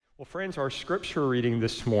Well, friends, our scripture reading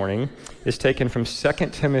this morning is taken from 2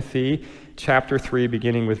 Timothy chapter 3,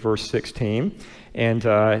 beginning with verse 16. And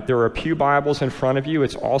there are a pew Bibles in front of you.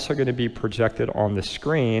 It's also going to be projected on the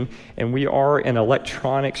screen. And we are an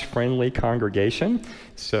electronics-friendly congregation.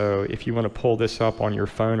 So if you want to pull this up on your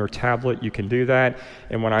phone or tablet, you can do that.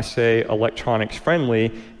 And when I say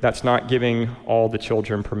electronics-friendly, that's not giving all the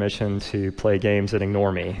children permission to play games and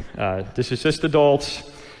ignore me. This is just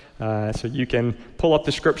adults. So you can pull up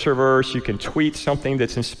the scripture verse, you can tweet something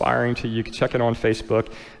that's inspiring to you, you can check it on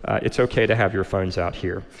Facebook. It's okay to have your phones out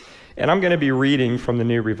here. And I'm going to be reading from the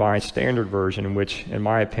New Revised Standard Version, which, in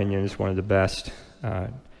my opinion, is one of the best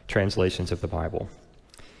translations of the Bible.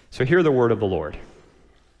 So hear the word of the Lord.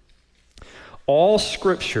 All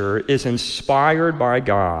scripture is inspired by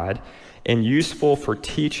God and useful for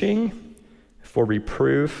teaching, for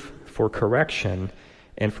reproof, for correction,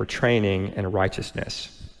 and for training in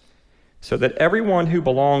righteousness, so that everyone who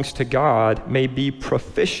belongs to God may be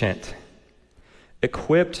proficient,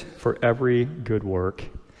 equipped for every good work.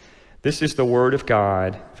 This is the word of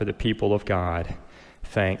God for the people of God.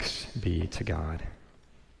 Thanks be to God.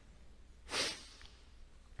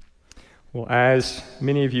 Well, as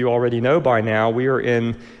many of you already know by now, we are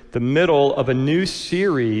in the middle of a new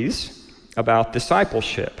series about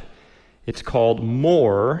discipleship. It's called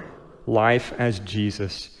More Life as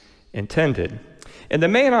Jesus Intended. And the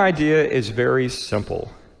main idea is very simple.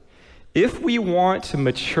 If we want to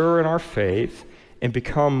mature in our faith and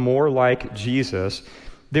become more like Jesus,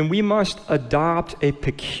 then we must adopt a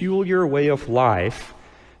peculiar way of life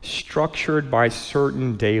structured by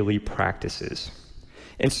certain daily practices.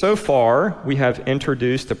 And so far, we have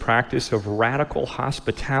introduced the practice of radical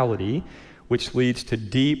hospitality, which leads to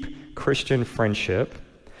deep Christian friendship,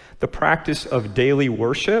 the practice of daily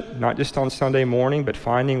worship, not just on Sunday morning, but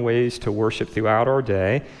finding ways to worship throughout our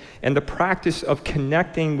day, and the practice of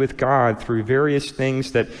connecting with God through various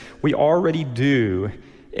things that we already do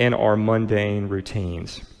in our mundane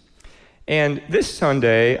routines. And this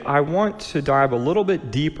Sunday, I want to dive a little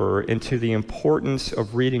bit deeper into the importance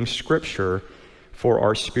of reading Scripture for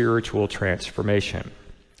our spiritual transformation.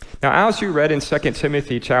 Now, as you read in 2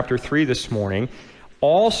 Timothy chapter 3 this morning,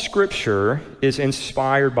 all Scripture is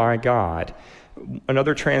inspired by God.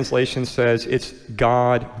 Another translation says it's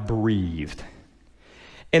God-breathed.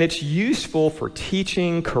 And it's useful for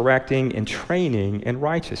teaching, correcting, and training in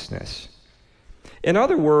righteousness. In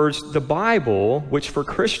other words, the Bible, which for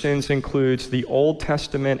Christians includes the Old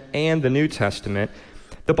Testament and the New Testament,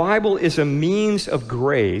 the Bible is a means of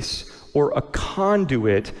grace or a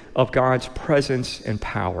conduit of God's presence and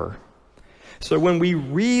power. So when we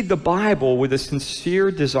read the Bible with a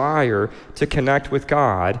sincere desire to connect with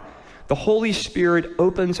God, the Holy Spirit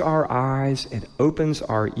opens our eyes and opens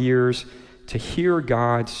our ears to hear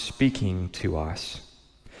God speaking to us.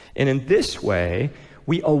 And in this way,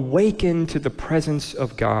 we awaken to the presence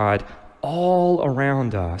of God all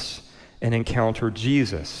around us and encounter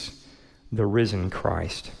Jesus, the risen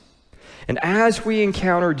Christ. And as we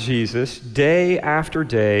encounter Jesus day after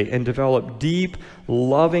day and develop deep,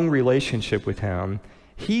 loving relationship with him,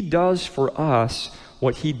 he does for us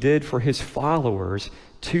what he did for his followers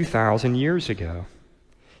 2,000 years ago.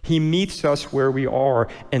 He meets us where we are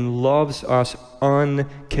and loves us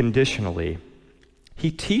unconditionally.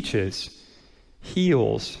 He teaches,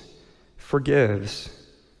 heals, forgives,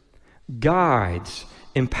 guides,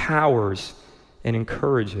 empowers, and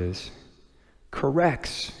encourages,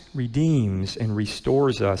 corrects, redeems, and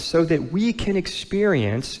restores us so that we can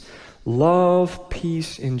experience love,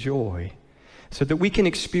 peace, and joy, so that we can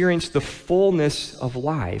experience the fullness of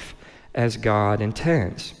life as God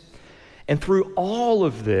intends. And through all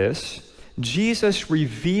of this, Jesus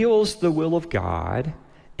reveals the will of God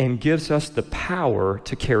and gives us the power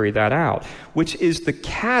to carry that out, which is the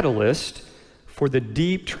catalyst for the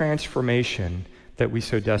deep transformation that we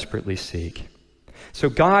so desperately seek. So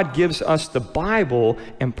God gives us the Bible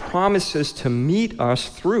and promises to meet us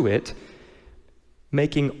through it,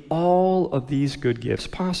 making all of these good gifts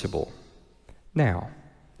possible. Now,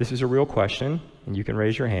 this is a real question, and you can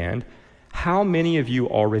raise your hand. How many of you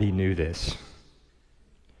already knew this?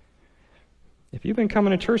 If you've been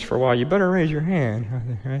coming to church for a while, you better raise your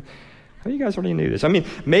hand. Right? How you guys already knew this? I mean,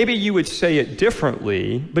 maybe you would say it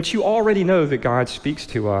differently, but you already know that God speaks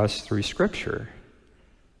to us through Scripture.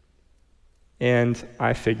 And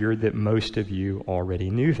I figured that most of you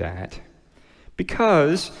already knew that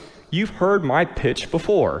because you've heard my pitch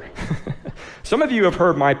before. Some of you have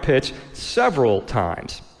heard my pitch several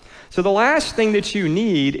times. So the last thing that you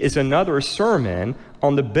need is another sermon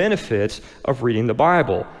on the benefits of reading the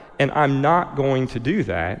Bible. And I'm not going to do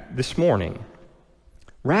that this morning.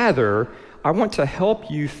 Rather, I want to help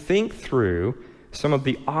you think through some of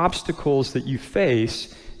the obstacles that you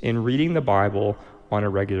face in reading the Bible on a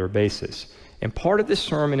regular basis. And part of this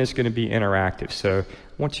sermon is going to be interactive. So I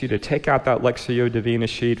want you to take out that Lectio Divina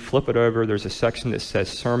sheet, flip it over. There's a section that says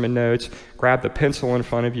sermon notes. Grab the pencil in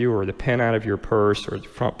front of you or the pen out of your purse or the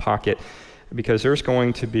front pocket, because there's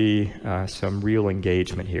going to be some real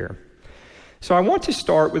engagement here. So I want to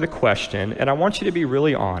start with a question, and I want you to be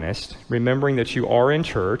really honest, remembering that you are in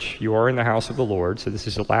church, you are in the house of the Lord, so this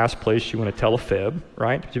is the last place you want to tell a fib,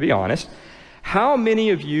 right? To be honest. How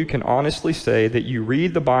many of you can honestly say that you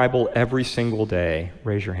read the Bible every single day?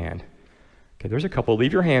 Raise your hand. Okay, there's a couple.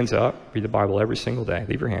 Leave your hands up. Read the Bible every single day.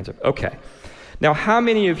 Leave your hands up. Okay. Now, how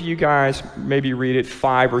many of you guys maybe read it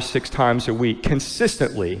 5 or 6 times a week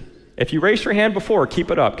consistently? If you raised your hand before,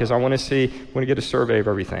 keep it up, because I want to get a survey of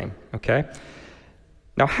everything, okay?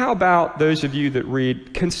 Now, how about those of you that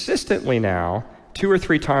read consistently now 2 or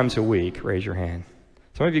 3 times a week? Raise your hand.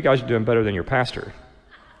 Some of you guys are doing better than your pastor,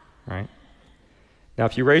 right? Now,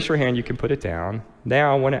 if you raise your hand, you can put it down.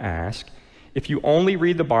 Now I want to ask, if you only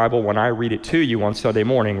read the Bible when I read it to you on Sunday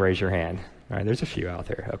morning, raise your hand. All right, there's a few out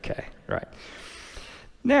there. Okay, right.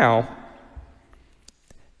 Now,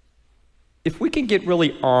 if we can get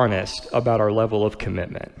really honest about our level of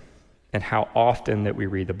commitment and how often that we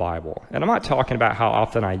read the Bible, and I'm not talking about how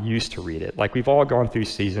often I used to read it. Like, we've all gone through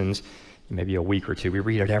seasons, maybe a week or two, we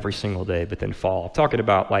read it every single day, but then fall. I'm talking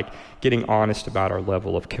about like getting honest about our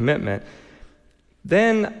level of commitment.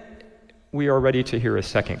 Then we are ready to hear a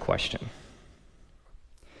second question.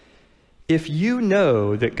 If you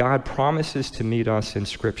know that God promises to meet us in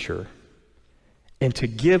Scripture and to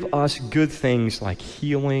give us good things like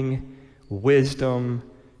healing, wisdom,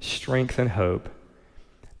 strength, and hope,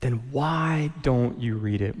 then why don't you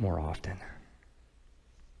read it more often?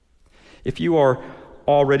 If you are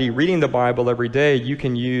already reading the Bible every day, you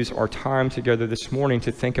can use our time together this morning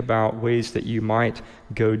to think about ways that you might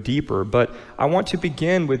go deeper. But I want to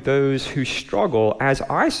begin with those who struggle, as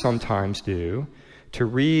I sometimes do, to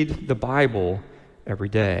read the Bible every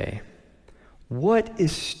day. What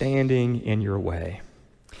is standing in your way?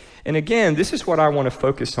 And again, this is what I want to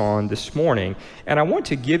focus on this morning, and I want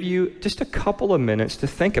to give you just a couple of minutes to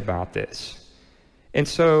think about this. And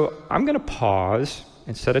so I'm going to pause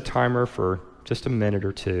and set a timer for just a minute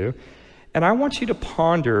or two, and I want you to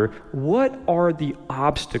ponder, what are the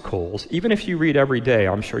obstacles? Even if you read every day,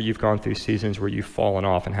 I'm sure you've gone through seasons where you've fallen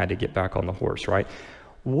off and had to get back on the horse, right?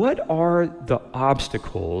 What are the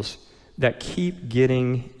obstacles that keep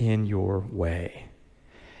getting in your way?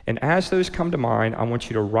 And as those come to mind, I want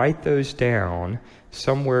you to write those down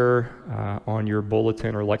somewhere on your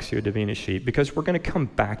bulletin or Lectio Divina sheet, because we're going to come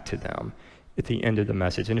back to them at the end of the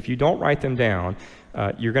message. And if you don't write them down,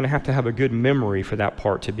 you're going to have a good memory for that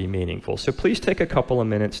part to be meaningful. So please take a couple of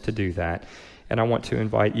minutes to do that. And I want to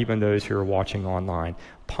invite even those who are watching online,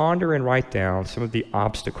 ponder and write down some of the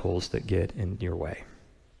obstacles that get in your way.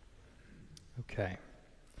 Okay.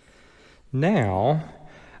 Now,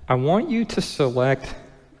 I want you to select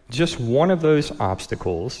just one of those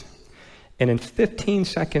obstacles, and in 15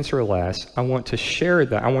 seconds or less, I want you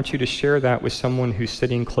to share that with someone who's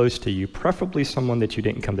sitting close to you, preferably someone that you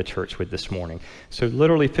didn't come to church with this morning. So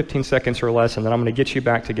literally 15 seconds or less, and then I'm going to get you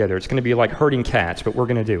back together. It's going to be like herding cats, but we're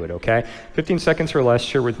going to do it, okay? 15 seconds or less,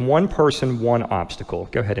 share with one person one obstacle.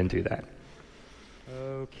 Go ahead and do that.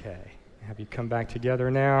 Okay. Have you come back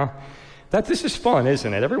together now? This is fun,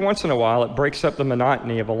 isn't it? Every once in a while, it breaks up the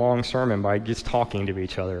monotony of a long sermon by just talking to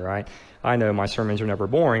each other, right? I know my sermons are never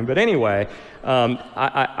boring, but anyway,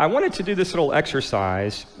 I wanted to do this little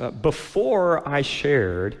exercise before I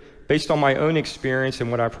shared, based on my own experience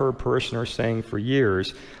and what I've heard parishioners saying for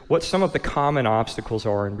years, what some of the common obstacles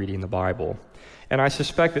are in reading the Bible. And I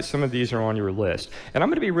suspect that some of these are on your list. And I'm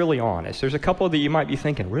going to be really honest. There's a couple that you might be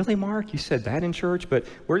thinking, really, Mark? You said that in church? But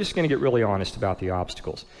we're just going to get really honest about the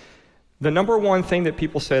obstacles. The number one thing that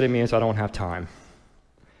people say to me is, I don't have time.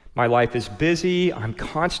 My life is busy, I'm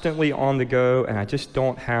constantly on the go, and I just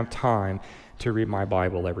don't have time to read my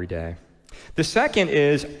Bible every day. The second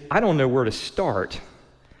is, I don't know where to start,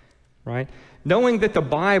 right? Knowing that the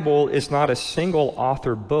Bible is not a single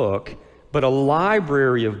author book, but a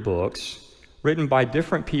library of books written by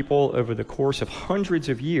different people over the course of hundreds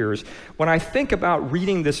of years, when I think about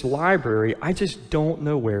reading this library, I just don't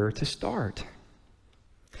know where to start.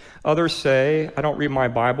 Others say, I don't read my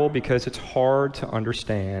Bible because it's hard to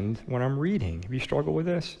understand when I'm reading. Have you struggled with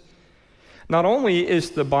this? Not only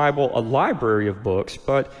is the Bible a library of books,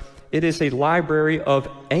 but it is a library of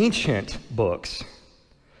ancient books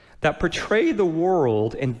that portray the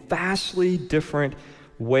world in vastly different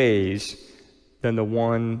ways than the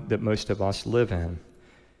one that most of us live in.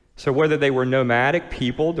 So whether they were nomadic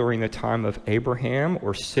people during the time of Abraham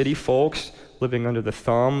or city folks living under the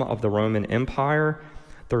thumb of the Roman Empire,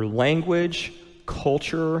 their language,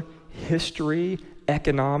 culture, history,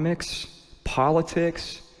 economics,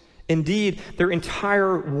 politics, indeed, their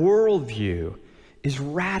entire worldview is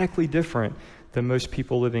radically different than most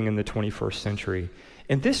people living in the 21st century.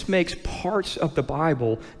 And this makes parts of the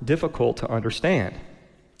Bible difficult to understand.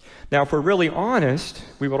 Now, if we're really honest,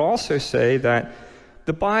 we would also say that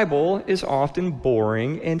the Bible is often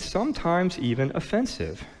boring and sometimes even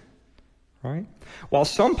offensive, right? While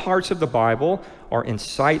some parts of the Bible are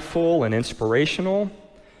insightful and inspirational,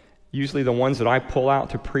 usually the ones that I pull out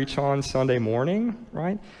to preach on Sunday morning,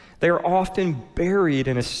 right? They are often buried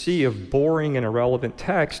in a sea of boring and irrelevant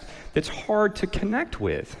text that's hard to connect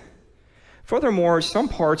with. Furthermore, some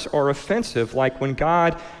parts are offensive, like when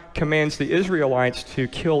God commands the Israelites to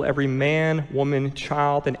kill every man, woman,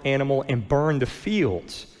 child, and animal and burn the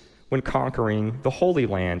fields when conquering the Holy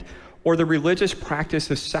Land, or the religious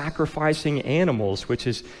practice of sacrificing animals, which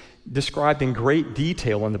is described in great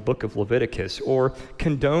detail in the book of Leviticus, or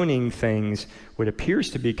condoning things, what appears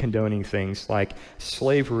to be condoning things like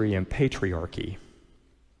slavery and patriarchy.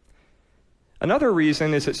 Another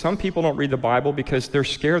reason is that some people don't read the Bible because they're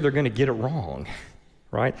scared they're going to get it wrong,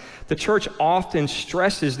 right? The church often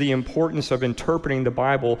stresses the importance of interpreting the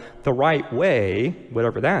Bible the right way,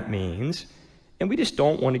 whatever that means, and we just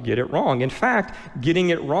don't want to get it wrong. In fact, getting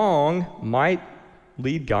it wrong might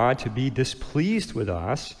lead God to be displeased with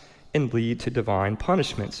us and lead to divine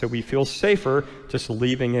punishment. So we feel safer just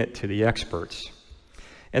leaving it to the experts.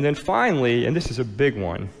 And then finally, and this is a big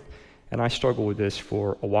one, and I struggled with this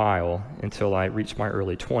for a while until I reached my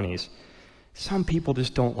early 20s, some people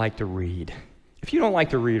just don't like to read. If you don't like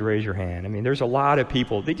to read, raise your hand. I mean, there's a lot of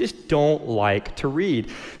people, they just don't like to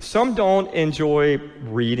read. Some don't enjoy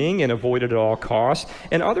reading and avoid it at all costs,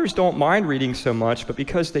 and others don't mind reading so much, but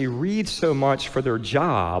because they read so much for their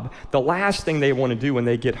job, the last thing they want to do when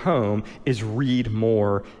they get home is read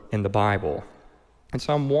more in the Bible. And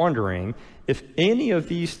so I'm wondering if any of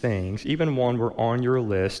these things, even one, were on your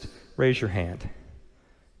list. Raise your hand.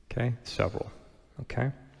 Okay, several.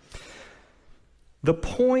 Okay. The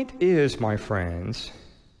point is, my friends,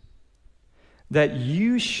 that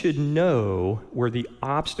you should know where the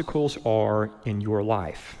obstacles are in your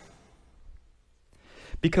life.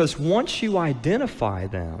 Because once you identify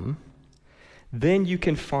them, then you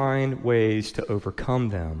can find ways to overcome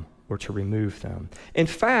them or to remove them. In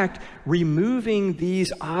fact, removing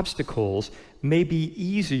these obstacles may be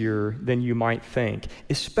easier than you might think,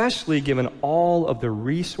 especially given all of the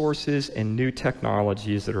resources and new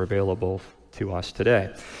technologies that are available to us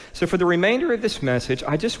today. So for the remainder of this message,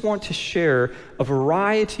 I just want to share a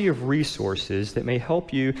variety of resources that may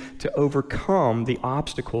help you to overcome the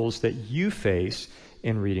obstacles that you face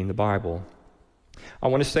in reading the Bible. I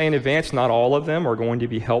want to say in advance, not all of them are going to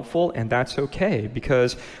be helpful, and that's okay,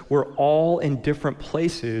 because we're all in different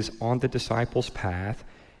places on the disciples' path,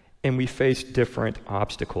 and we face different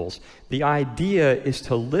obstacles. The idea is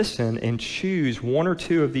to listen and choose one or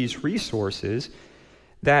two of these resources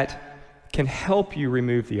that can help you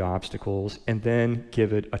remove the obstacles and then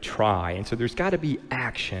give it a try. And so there's got to be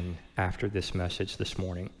action after this message this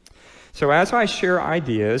morning. So as I share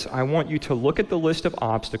ideas, I want you to look at the list of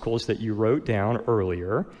obstacles that you wrote down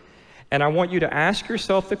earlier, and I want you to ask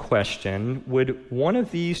yourself the question, would one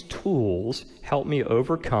of these tools help me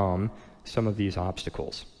overcome some of these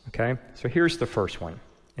obstacles? Okay, so here's the first one,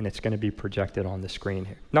 and it's going to be projected on the screen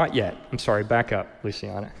here. Not yet. I'm sorry, back up,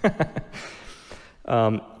 Luciana.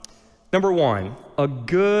 Number one, a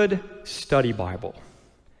good study Bible.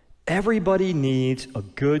 Everybody needs a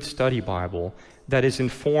good study Bible that is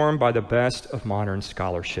informed by the best of modern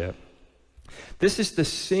scholarship. This is the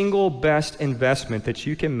single best investment that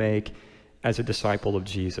you can make as a disciple of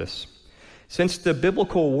Jesus. Since the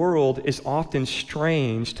biblical world is often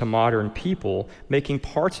strange to modern people, making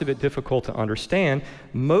parts of it difficult to understand,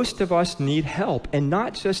 most of us need help, and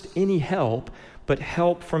not just any help, but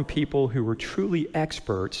help from people who are truly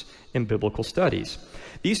experts in biblical studies.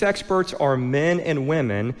 These experts are men and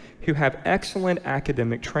women who have excellent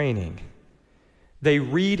academic training. They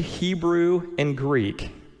read Hebrew and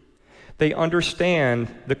Greek. They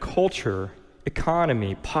understand the culture,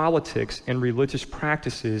 economy, politics, and religious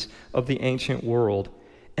practices of the ancient world,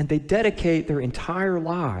 and they dedicate their entire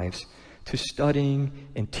lives to studying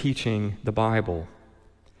and teaching the Bible.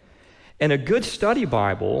 And a good study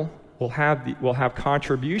Bible will have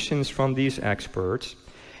contributions from these experts,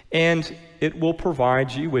 and it will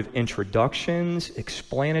provide you with introductions,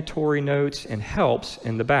 explanatory notes, and helps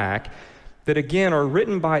in the back. that again are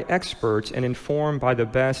written by experts and informed by the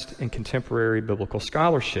best in contemporary biblical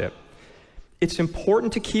scholarship. It's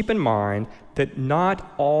important to keep in mind that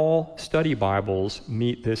not all study Bibles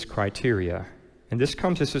meet this criteria, and this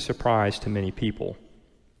comes as a surprise to many people.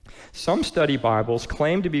 Some study Bibles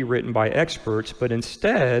claim to be written by experts, but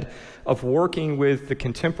instead of working with the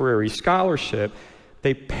contemporary scholarship,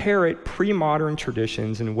 they parrot pre-modern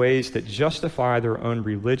traditions in ways that justify their own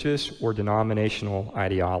religious or denominational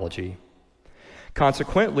ideology.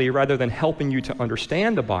 Consequently, rather than helping you to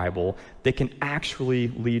understand the Bible, they can actually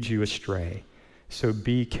lead you astray. So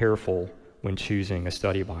be careful when choosing a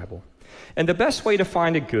study Bible. And the best way to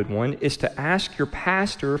find a good one is to ask your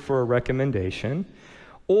pastor for a recommendation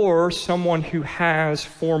or someone who has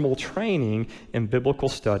formal training in biblical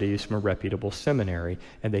studies from a reputable seminary,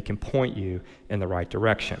 and they can point you in the right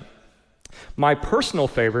direction. My personal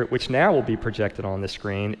favorite, which now will be projected on the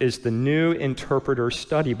screen, is the New Interpreter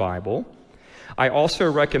Study Bible. I also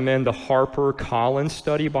recommend the Harper Collins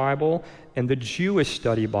Study Bible and the Jewish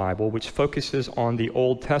Study Bible, which focuses on the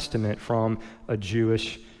Old Testament from a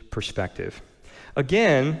Jewish perspective.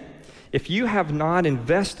 Again, if you have not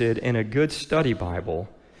invested in a good study Bible,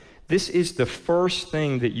 this is the first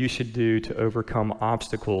thing that you should do to overcome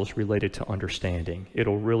obstacles related to understanding.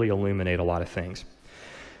 It'll really illuminate a lot of things.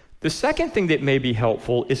 The second thing that may be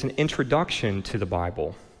helpful is an introduction to the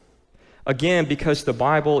Bible. Again, because the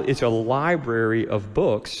Bible is a library of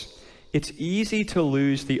books, it's easy to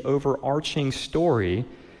lose the overarching story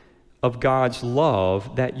of God's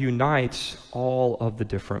love that unites all of the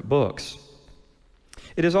different books.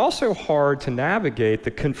 It is also hard to navigate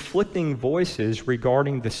the conflicting voices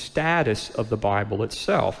regarding the status of the Bible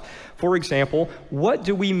itself. For example, what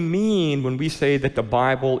do we mean when we say that the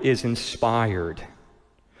Bible is inspired?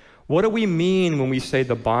 What do we mean when we say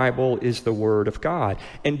the Bible is the Word of God?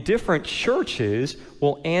 And different churches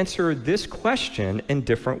will answer this question in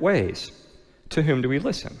different ways. To whom do we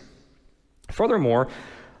listen? Furthermore,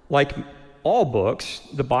 like all books,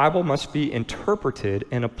 the Bible must be interpreted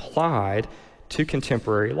and applied to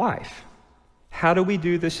contemporary life. How do we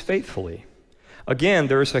do this faithfully? Again,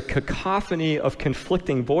 there's a cacophony of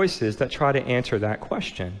conflicting voices that try to answer that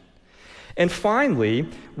question. And finally,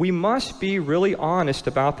 we must be really honest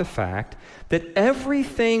about the fact that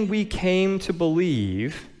everything we came to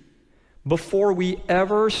believe before we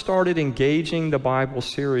ever started engaging the Bible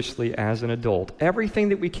seriously as an adult, everything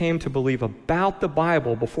that we came to believe about the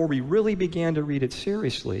Bible before we really began to read it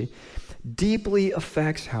seriously, deeply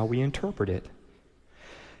affects how we interpret it.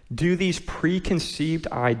 Do these preconceived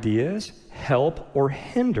ideas help or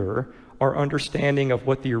hinder our understanding of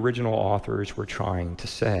what the original authors were trying to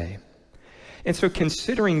say? And so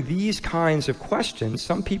considering these kinds of questions,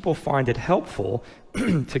 some people find it helpful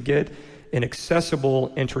to get an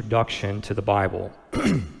accessible introduction to the Bible.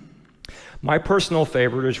 My personal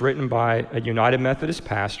favorite is written by a United Methodist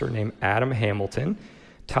pastor named Adam Hamilton,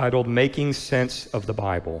 titled Making Sense of the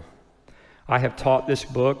Bible. I have taught this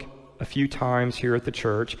book a few times here at the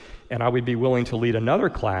church, and I would be willing to lead another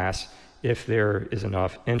class if there is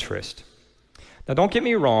enough interest. Now, don't get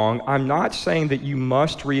me wrong, I'm not saying that you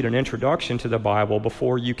must read an introduction to the Bible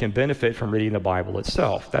before you can benefit from reading the Bible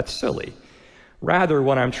itself. That's silly. Rather,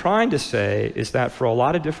 what I'm trying to say is that for a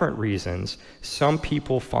lot of different reasons, some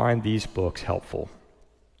people find these books helpful.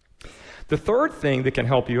 The third thing that can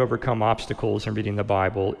help you overcome obstacles in reading the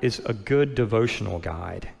Bible is a good devotional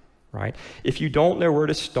guide, right? If you don't know where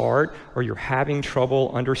to start or you're having trouble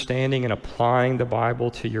understanding and applying the Bible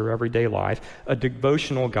to your everyday life, a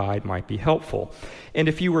devotional guide might be helpful. And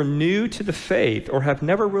if you are new to the faith or have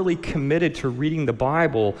never really committed to reading the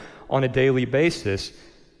Bible on a daily basis,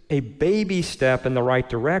 a baby step in the right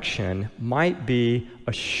direction might be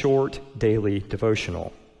a short daily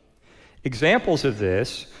devotional. Examples of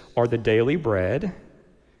this are the Daily Bread,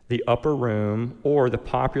 the Upper Room, or the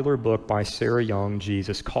popular book by Sarah Young,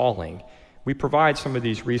 Jesus Calling. We provide some of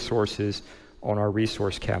these resources on our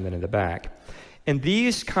resource cabinet in the back. And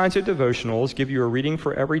these kinds of devotionals give you a reading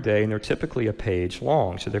for every day, and they're typically a page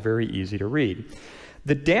long, so they're very easy to read.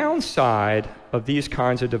 The downside of these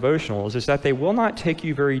kinds of devotionals is that they will not take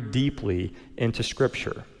you very deeply into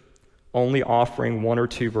Scripture, only offering 1 or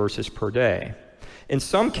 2 verses per day. In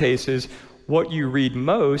some cases, what you read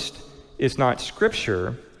most is not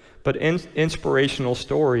Scripture, but inspirational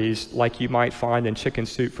stories like you might find in Chicken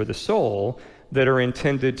Soup for the Soul that are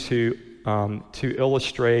intended to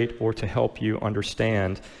illustrate or to help you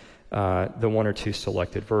understand the 1 or 2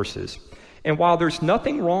 selected verses. And while there's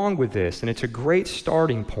nothing wrong with this, and it's a great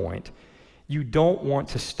starting point, you don't want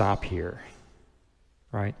to stop here,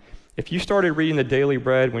 right? If you started reading the Daily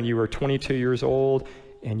Bread when you were 22 years old,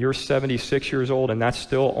 and you're 76 years old and that's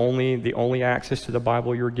still the only access to the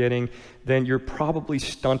Bible you're getting, then you're probably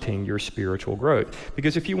stunting your spiritual growth.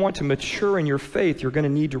 Because if you want to mature in your faith, you're going to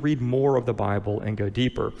need to read more of the Bible and go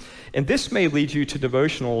deeper. And this may lead you to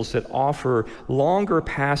devotionals that offer longer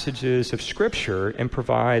passages of Scripture and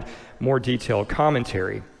provide more detailed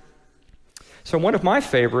commentary. So one of my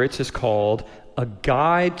favorites is called A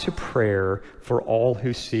Guide to Prayer for All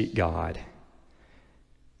Who Seek God.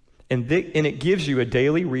 And it gives you a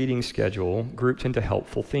daily reading schedule grouped into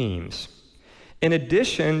helpful themes. In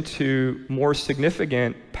addition to more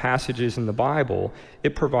significant passages in the Bible,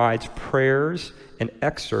 it provides prayers and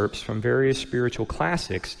excerpts from various spiritual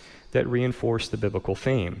classics that reinforce the biblical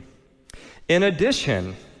theme. In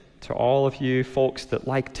addition to all of you folks that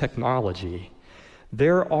like technology,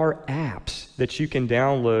 there are apps that you can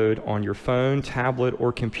download on your phone, tablet,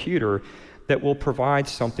 or computer that will provide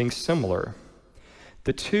something similar.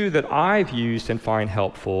 The two that I've used and find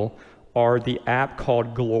helpful are the app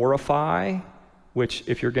called Glorify, which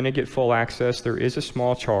if you're going to get full access, there is a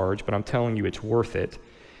small charge, but I'm telling you it's worth it.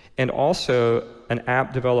 And also an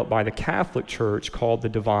app developed by the Catholic Church called the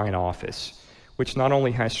Divine Office, which not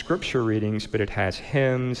only has scripture readings, but it has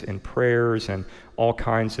hymns and prayers and all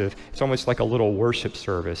kinds of, it's almost like a little worship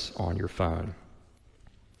service on your phone.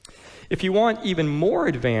 If you want even more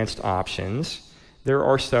advanced options, there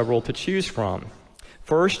are several to choose from.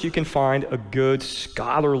 First, you can find a good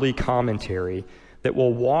scholarly commentary that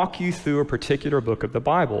will walk you through a particular book of the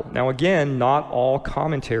Bible. Now again, not all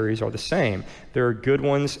commentaries are the same. There are good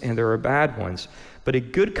ones and there are bad ones. But a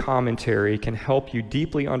good commentary can help you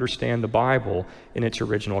deeply understand the Bible in its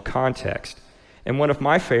original context. And one of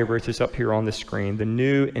my favorites is up here on the screen, the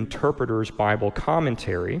New Interpreter's Bible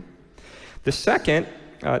Commentary. The second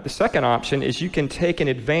option is you can take an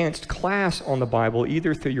advanced class on the Bible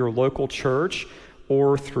either through your local church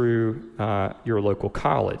or through your local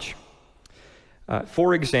college.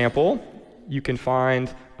 For example, you can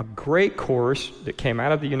find a great course that came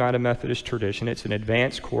out of the United Methodist tradition. It's an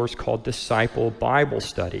advanced course called Disciple Bible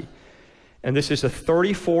Study. And this is a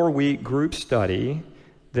 34-week group study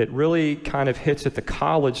that really kind of hits at the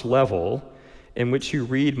college level, in which you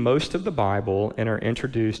read most of the Bible and are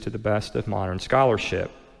introduced to the best of modern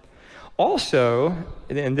scholarship. Also,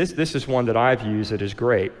 and this is one that I've used that is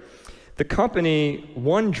great, the company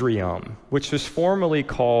Wondrium, which was formerly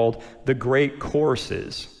called The Great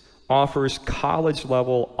Courses, offers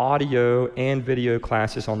college-level audio and video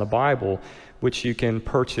classes on the Bible, which you can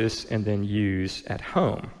purchase and then use at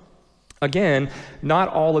home. Again, not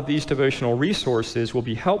all of these devotional resources will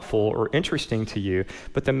be helpful or interesting to you,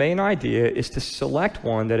 but the main idea is to select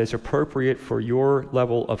one that is appropriate for your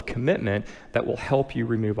level of commitment that will help you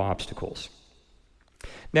remove obstacles.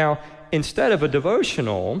 Now, instead of a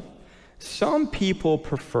devotional, some people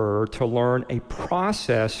prefer to learn a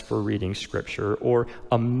process for reading Scripture or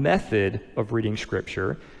a method of reading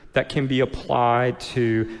Scripture that can be applied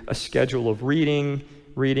to a schedule of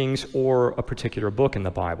readings or a particular book in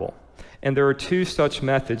the Bible. And there are two such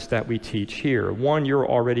methods that we teach here. One you're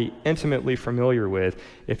already intimately familiar with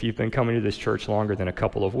if you've been coming to this church longer than a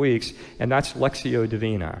couple of weeks, and that's Lectio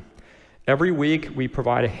Divina. Every week we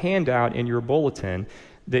provide a handout in your bulletin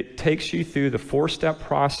that takes you through the four-step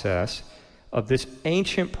process of this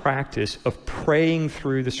ancient practice of praying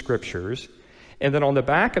through the Scriptures. And then on the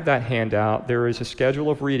back of that handout, there is a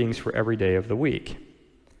schedule of readings for every day of the week.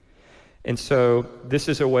 And so this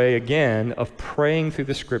is a way, again, of praying through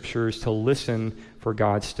the Scriptures to listen for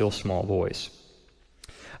God's still small voice.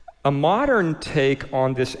 A modern take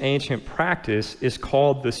on this ancient practice is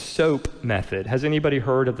called the SOAP method. Has anybody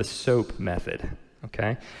heard of the SOAP method?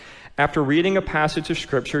 Okay. After reading a passage of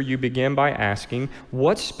Scripture, you begin by asking,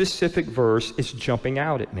 what specific verse is jumping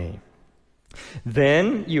out at me?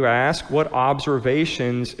 Then you ask, what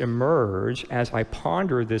observations emerge as I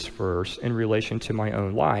ponder this verse in relation to my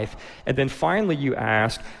own life? And then finally you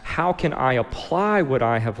ask, how can I apply what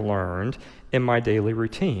I have learned in my daily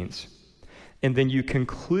routines? And then you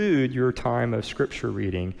conclude your time of Scripture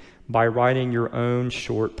reading by writing your own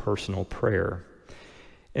short personal prayer.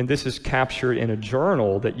 And this is captured in a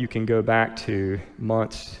journal that you can go back to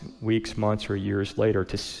weeks, months, or years later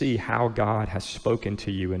to see how God has spoken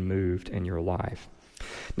to you and moved in your life.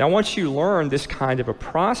 Now, once you learn this kind of a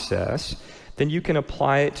process, then you can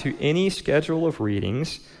apply it to any schedule of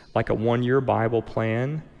readings, like a one-year Bible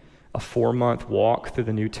plan, a 4-month walk through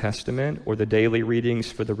the New Testament, or the daily readings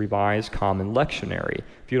for the Revised Common Lectionary.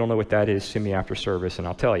 If you don't know what that is, see me after service and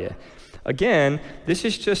I'll tell you. Again, this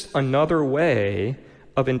is just another way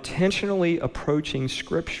of intentionally approaching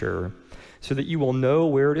Scripture so that you will know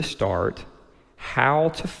where to start, how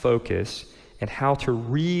to focus, and how to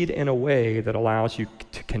read in a way that allows you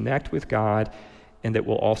to connect with God and that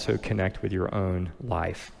will also connect with your own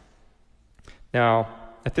life. Now,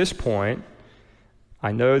 at this point,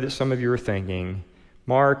 I know that some of you are thinking,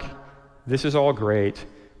 Mark, this is all great,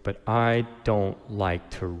 but I don't like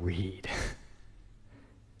to read.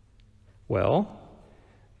 Well,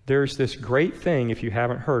 there's this great thing, if you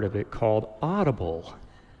haven't heard of it, called Audible,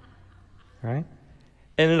 right?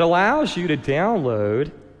 And it allows you to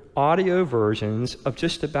download audio versions of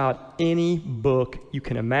just about any book you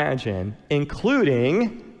can imagine,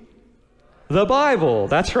 including the Bible.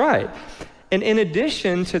 That's right. And in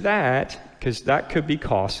addition to that, because that could be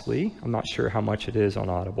costly, I'm not sure how much it is on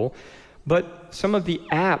Audible, but some of the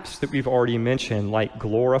apps that we've already mentioned, like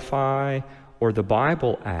Glorify or the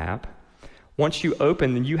Bible app, once you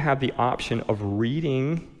open, then you have the option of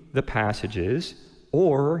reading the passages,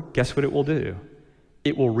 or guess what it will do?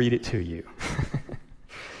 It will read it to you.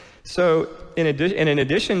 So in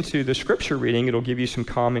addition to the scripture reading, it'll give you some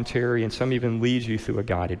commentary, and some even leads you through a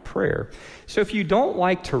guided prayer. So if you don't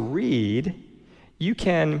like to read, you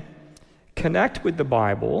can connect with the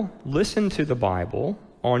Bible, listen to the Bible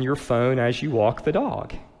on your phone as you walk the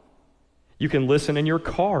dog. You can listen in your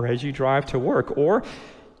car as you drive to work, or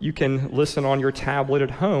you can listen on your tablet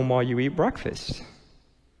at home while you eat breakfast.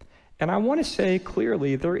 And I want to say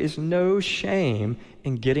clearly, there is no shame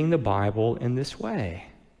in getting the Bible in this way.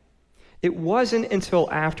 It wasn't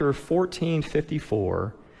until after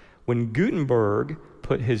 1454, when Gutenberg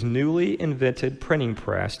put his newly invented printing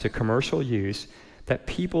press to commercial use, that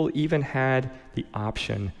people even had the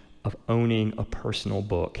option of owning a personal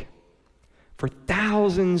book. For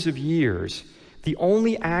thousands of years, the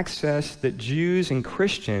only access that Jews and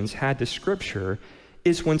Christians had to Scripture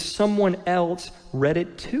is when someone else read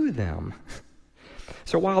it to them.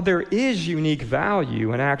 So while there is unique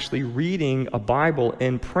value in actually reading a Bible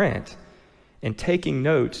in print and taking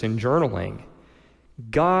notes and journaling,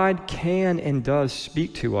 God can and does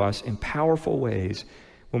speak to us in powerful ways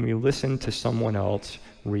when we listen to someone else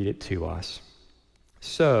read it to us.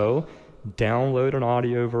 So download an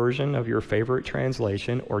audio version of your favorite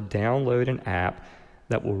translation, or download an app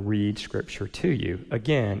that will read Scripture to you.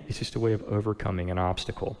 Again, it's just a way of overcoming an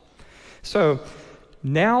obstacle. So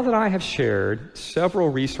now that I have shared several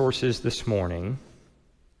resources this morning,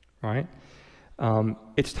 right,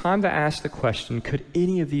 it's time to ask the question, could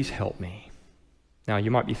any of these help me? Now,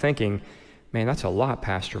 you might be thinking, man, that's a lot,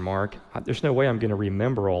 Pastor Mark. There's no way I'm going to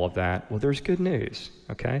remember all of that. Well, there's good news,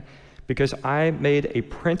 okay? Because I made a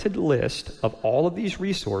printed list of all of these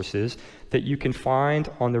resources that you can find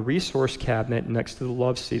on the resource cabinet next to the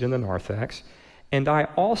love seat in the narthex. And I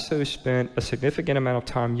also spent a significant amount of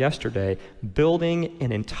time yesterday building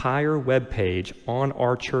an entire web page on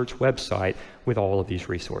our church website with all of these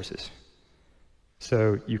resources.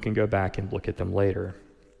 So you can go back and look at them later.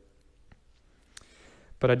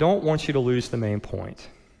 But I don't want you to lose the main point.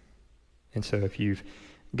 And so if you've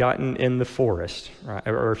gotten in the forest, right,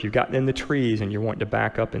 or if you've gotten in the trees and you're wanting to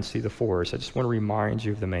back up and see the forest, I just want to remind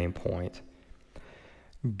you of the main point.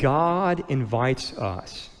 God invites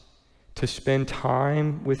us to spend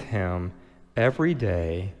time with Him every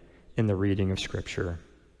day in the reading of Scripture.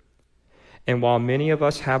 And while many of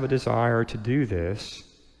us have a desire to do this,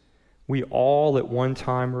 we all at one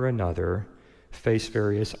time or another face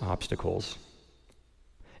various obstacles.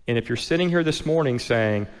 And if you're sitting here this morning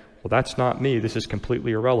saying, well, that's not me, this is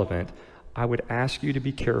completely irrelevant, I would ask you to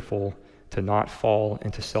be careful to not fall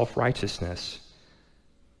into self-righteousness,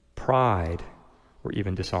 pride, or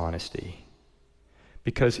even dishonesty.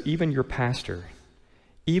 Because even your pastor,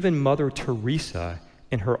 even Mother Teresa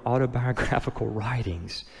in her autobiographical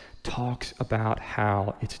writings, talks about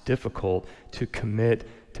how it's difficult to commit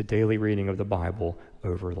to daily reading of the Bible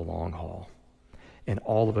over the long haul. And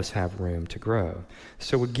all of us have room to grow.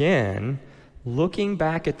 So again, looking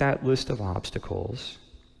back at that list of obstacles,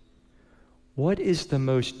 what is the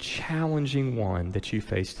most challenging one that you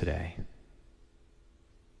face today?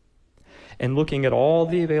 And looking at all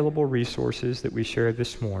the available resources that we shared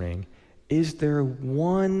this morning, is there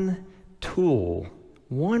one tool,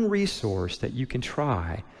 one resource that you can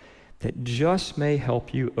try that just may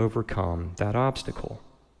help you overcome that obstacle?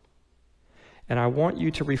 And I want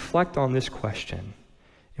you to reflect on this question.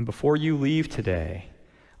 And before you leave today,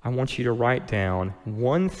 I want you to write down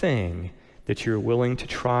one thing that you're willing to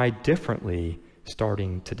try differently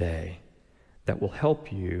starting today that will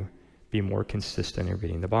help you be more consistent in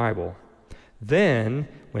reading the Bible. Then,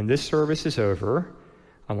 when this service is over,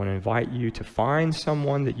 I want to invite you to find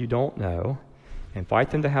someone that you don't know,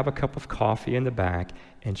 invite them to have a cup of coffee in the back,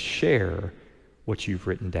 and share what you've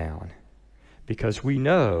written down. because we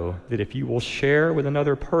know that if you will share with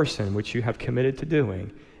another person what you have committed to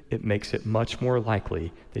doing, it makes it much more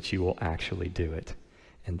likely that you will actually do it.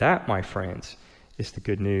 And that, my friends, is the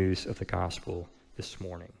good news of the gospel this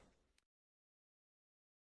morning.